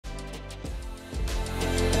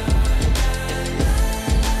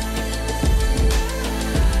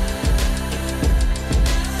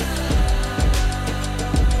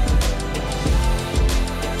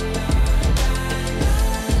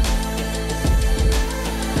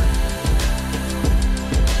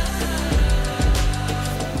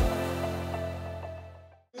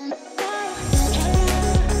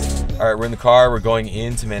right, we're in the car. We're going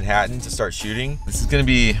into Manhattan to start shooting. This is gonna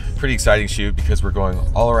be a pretty exciting shoot because we're going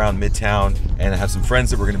all around Midtown, and I have some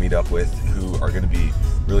friends that we're gonna meet up with who are gonna be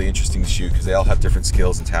really interesting to shoot because they all have different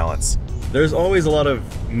skills and talents. There's always a lot of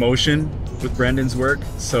motion with Brandon's work,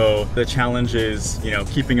 so the challenge is,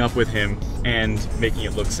 keeping up with him and making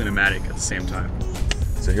it look cinematic at the same time.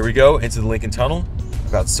 So here we go into the Lincoln Tunnel,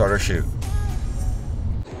 about to start our shoot.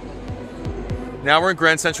 Now we're in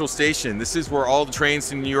Grand Central Station. This is where all the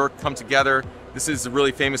trains in New York come together. This is a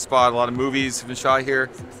really famous spot. A lot of movies have been shot here.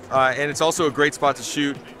 And it's also a great spot to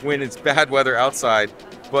shoot when it's bad weather outside,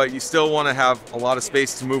 but you still want to have a lot of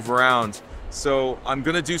space to move around. So I'm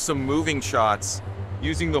gonna do some moving shots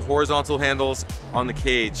using the horizontal handles on the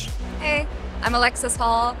cage. Hey, I'm Alexis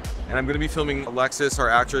Hall. And I'm gonna be filming Alexis, our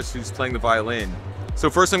actress who's playing the violin. So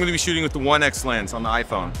first I'm gonna be shooting with the 1x lens on the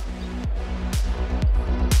iPhone.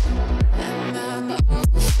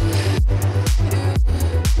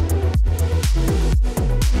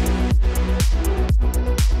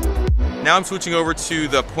 Now I'm switching over to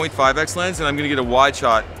the 0.5x lens and I'm gonna get a wide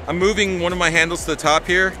shot. I'm moving one of my handles to the top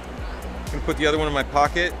here. I'm gonna put the other one in my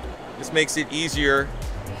pocket. This makes it easier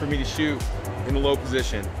for me to shoot in a low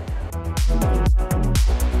position.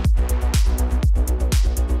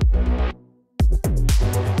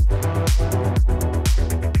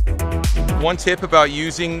 One tip about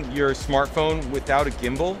using your smartphone without a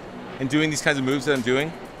gimbal and doing these kinds of moves that I'm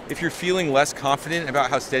doing, if you're feeling less confident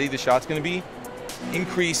about how steady the shot's gonna be,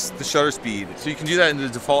 increase the shutter speed. So you can do that in the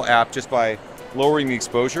default app just by lowering the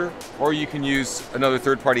exposure, or you can use another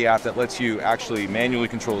third-party app that lets you actually manually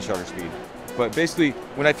control the shutter speed. But basically,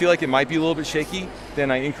 when I feel like it might be a little bit shaky,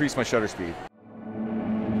 then I increase my shutter speed.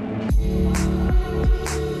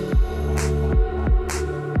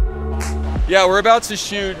 Yeah, we're about to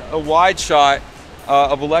shoot a wide shot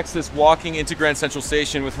of Alexis walking into Grand Central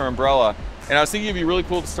Station with her umbrella. And I was thinking it'd be really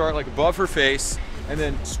cool to start like above her face and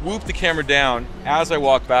then swoop the camera down as I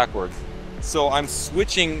walk backward. So I'm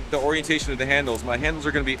switching the orientation of the handles. My handles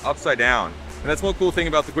are gonna be upside down. And that's one cool thing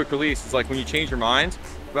about the quick release. It's like when you change your mind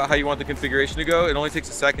about how you want the configuration to go, it only takes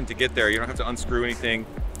a second to get there. You don't have to unscrew anything,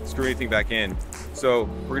 screw anything back in. So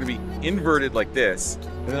we're gonna be inverted like this.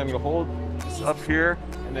 And then I'm gonna hold this up here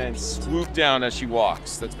and then swoop down as she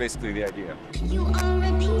walks. That's basically the idea.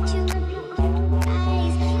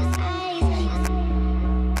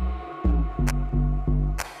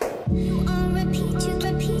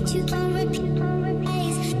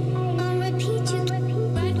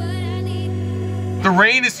 The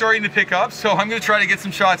rain is starting to pick up, so I'm gonna try to get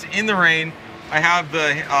some shots in the rain. I have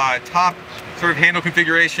the top sort of handle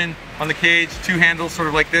configuration on the cage, two handles sort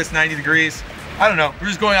of like this, 90 degrees. I don't know, we're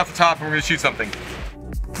just going off the top and we're gonna shoot something.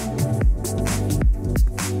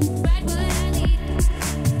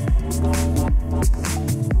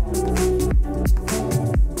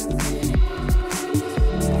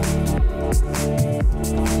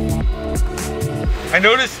 I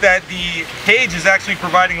noticed that the cage is actually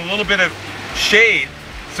providing a little bit of shade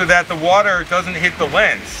so that the water doesn't hit the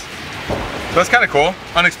lens. So that's kind of cool,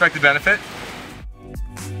 unexpected benefit.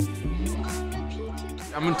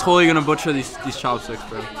 I'm totally gonna butcher these chopsticks,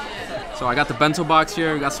 bro. So I got the bento box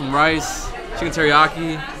here, we got some rice, chicken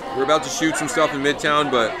teriyaki. We're about to shoot some stuff in Midtown,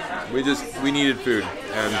 but we needed food,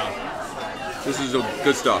 and this is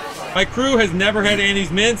good stuff. My crew has never had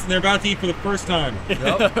Andy's mints, and they're about to eat for the first time.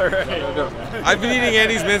 Yep. Right. I've been eating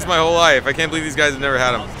Andy's mints my whole life. I can't believe these guys have never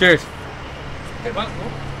had them. Cheers.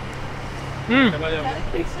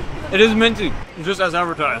 It is minty. Just as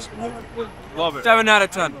advertised. Love it. 7 out of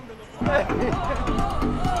 10.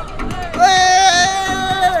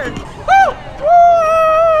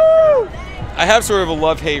 I have sort of a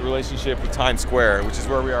love-hate relationship with Times Square, which is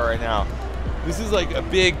where we are right now. This is like a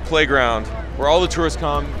big playground where all the tourists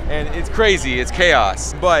come, and it's crazy, it's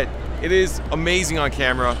chaos, but it is amazing on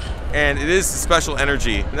camera, and it is a special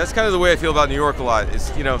energy. And that's kind of the way I feel about New York a lot,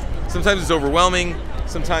 is, sometimes it's overwhelming,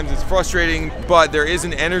 sometimes it's frustrating, but there is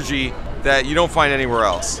an energy that you don't find anywhere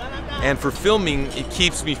else. And for filming, it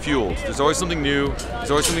keeps me fueled. There's always something new,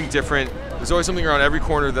 there's always something different, there's always something around every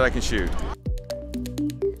corner that I can shoot.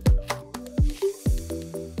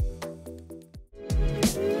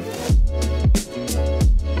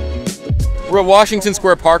 We're at Washington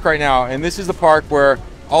Square Park right now, and this is the park where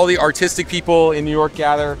all the artistic people in New York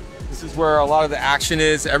gather. This is where a lot of the action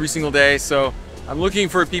is every single day, so I'm looking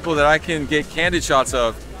for people that I can get candid shots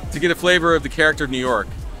of to get a flavor of the character of New York.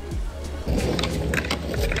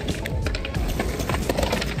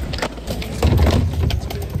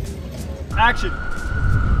 Action!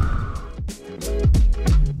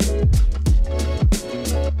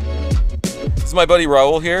 This is my buddy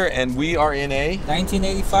Raul here, and we are in a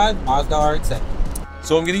 1985 Mazda RX-7.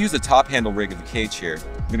 So I'm gonna use the top handle rig of the cage here.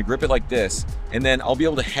 I'm gonna grip it like this, and then I'll be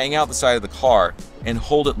able to hang out the side of the car and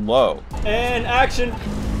hold it low. And action.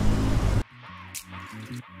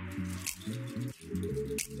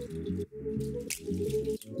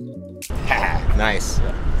 Nice.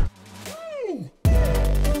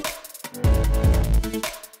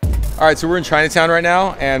 All right, so we're in Chinatown right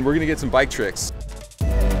now, and we're gonna get some bike tricks.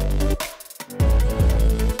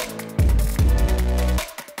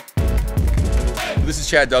 This is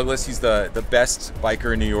Chad Douglas. He's the best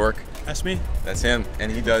biker in New York. That's me. That's him,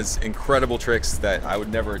 and he does incredible tricks that I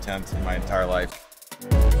would never attempt in my entire life.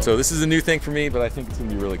 So this is a new thing for me, but I think it's gonna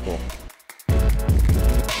be really cool.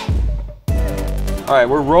 All right,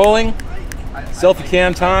 we're rolling. Selfie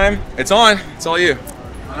cam time. It's on. It's all you.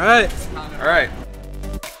 All right. All right.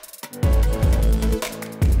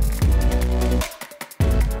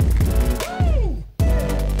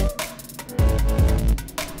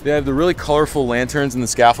 They have the really colorful lanterns and the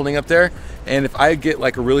scaffolding up there. And if I get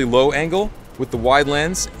like a really low angle with the wide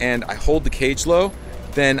lens and I hold the cage low,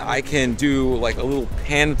 then I can do like a little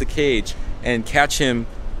pan of the cage and catch him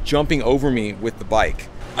jumping over me with the bike.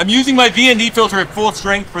 I'm using my V&D filter at full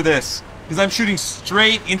strength for this because I'm shooting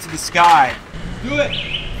straight into the sky. Do it.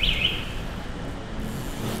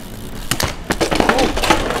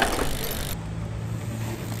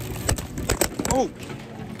 Oh.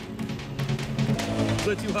 Is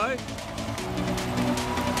that too high?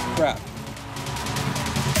 Crap.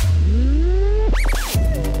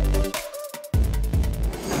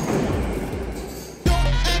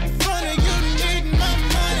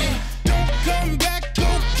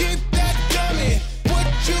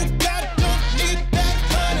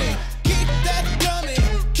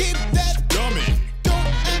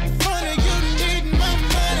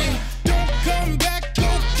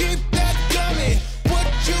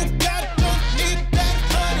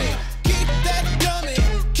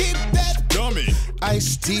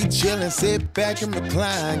 Iced tea, chillin', sit back and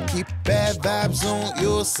recline. Keep bad vibes on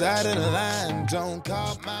your side of the line. Don't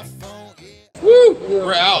call my phone. Yeah. Woo!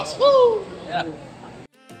 We're out. Woo! Yeah.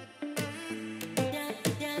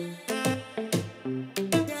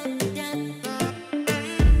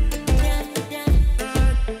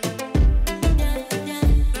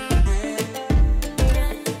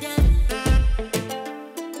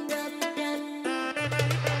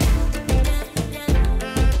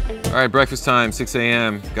 All right, breakfast time, 6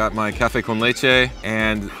 a.m. Got my café con leche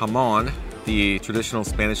and jamón, the traditional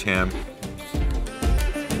Spanish ham.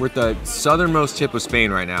 We're at the southernmost tip of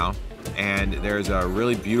Spain right now, and there's a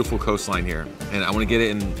really beautiful coastline here, and I want to get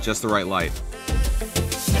it in just the right light.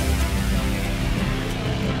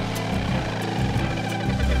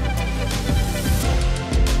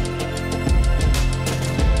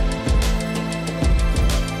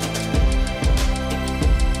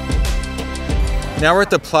 Now we're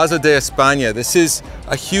at the Plaza de España. This is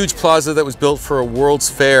a huge plaza that was built for a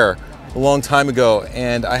World's Fair a long time ago.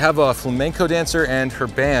 And I have a flamenco dancer and her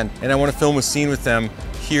band, and I want to film a scene with them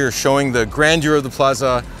here showing the grandeur of the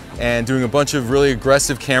plaza and doing a bunch of really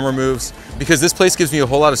aggressive camera moves because this place gives me a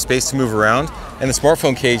whole lot of space to move around, and the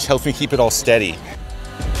smartphone cage helps me keep it all steady.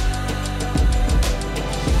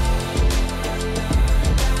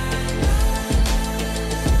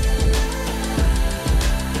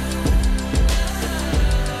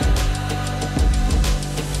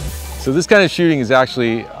 So this kind of shooting is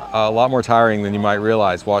actually a lot more tiring than you might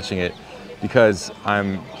realize watching it because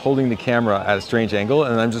I'm holding the camera at a strange angle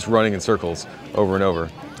and I'm just running in circles over and over.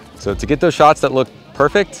 So to get those shots that look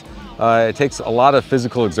perfect, it takes a lot of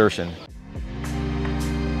physical exertion.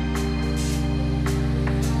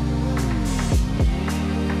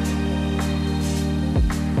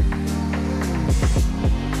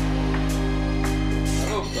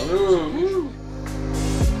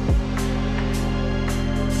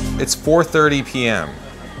 It's 4:30 p.m.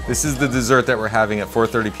 This is the dessert that we're having at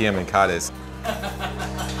 4:30 p.m. in Cadiz.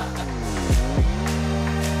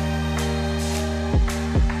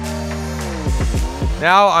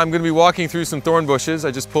 Now I'm going to be walking through some thorn bushes.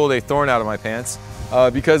 I just pulled a thorn out of my pants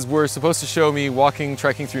because we're supposed to show me walking,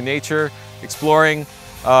 trekking through nature, exploring,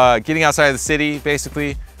 getting outside of the city,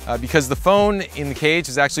 basically. Because the phone in the cage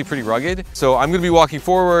is actually pretty rugged. So I'm gonna be walking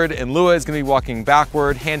forward and Lua is gonna be walking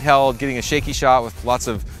backward, handheld, getting a shaky shot with lots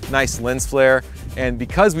of nice lens flare. And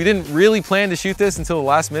because we didn't really plan to shoot this until the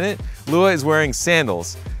last minute, Lua is wearing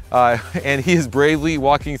sandals. And he is bravely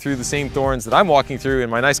walking through the same thorns that I'm walking through in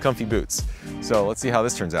my nice comfy boots. So let's see how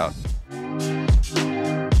this turns out.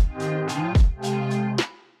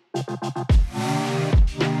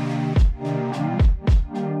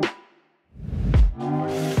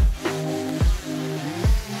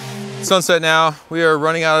 Sunset now. We are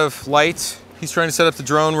running out of light He's trying to set up the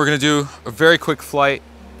drone. We're gonna do a very quick flight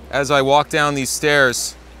as I walk down these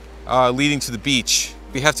stairs leading to the beach.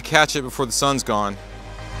 We have to catch it before the sun's gone.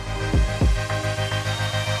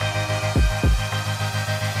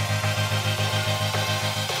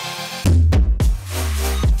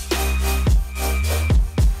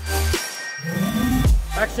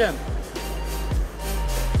 Action.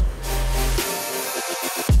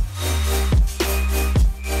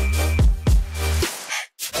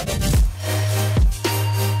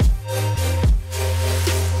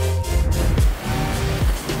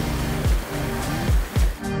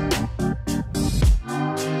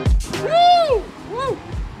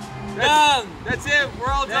 That's it. We're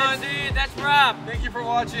all done. That's it. That's wrap. Thank you for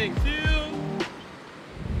watching. See you.